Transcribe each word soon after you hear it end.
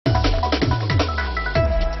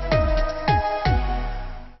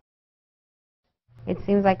It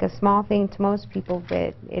seems like a small thing to most people,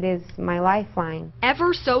 but it is my lifeline.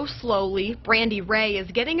 Ever so slowly, Brandy Ray is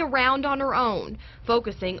getting around on her own,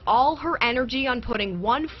 focusing all her energy on putting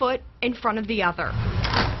one foot in front of the other.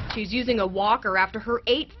 She's using a walker after her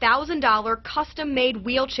 $8,000 custom-made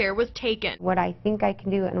wheelchair was taken. What I think I can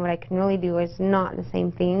do and what I can really do is not the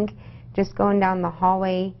same thing. Just going down the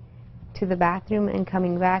hallway to the bathroom and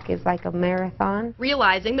coming back is like a marathon.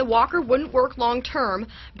 Realizing the walker wouldn't work long-term,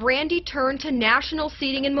 Brandy turned to National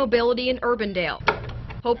Seating and Mobility in Urbandale,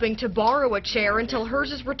 hoping to borrow a chair until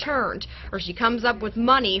hers is returned, or she comes up with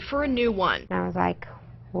money for a new one. And I was like,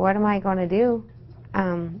 what am I going to do?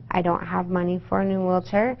 I don't have money for a new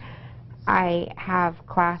wheelchair. I have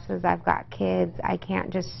classes, I've got kids. I can't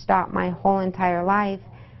just stop my whole entire life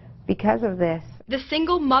because of this. The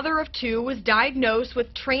single mother of two was diagnosed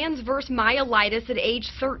with transverse myelitis at age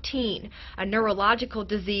 13, a neurological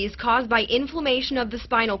disease caused by inflammation of the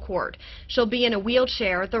spinal cord. She'll be in a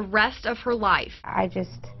wheelchair the rest of her life. I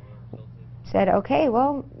just said, okay,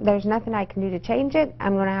 well, there's nothing I can do to change it.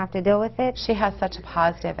 I'm going to have to deal with it. She has such a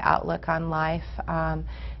positive outlook on life.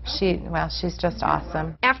 She's just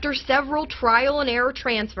awesome. After several trial and error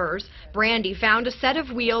transfers, Brandy found a set of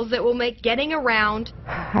wheels that will make getting around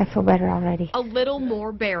I feel better already. a little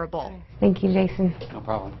more bearable. Thank you, Jason. No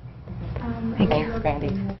problem. Thank you. Thanks,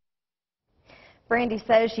 Brandy. Brandy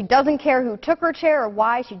says she doesn't care who took her chair or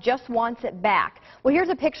why, she just wants it back. Well, here's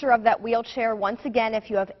a picture of that wheelchair. Once again, if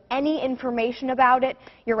you have any information about it,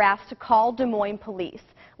 you're asked to call Des Moines Police.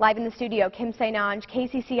 Live in the studio, Kim St. Ange,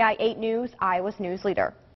 KCCI 8 News, Iowa's news leader.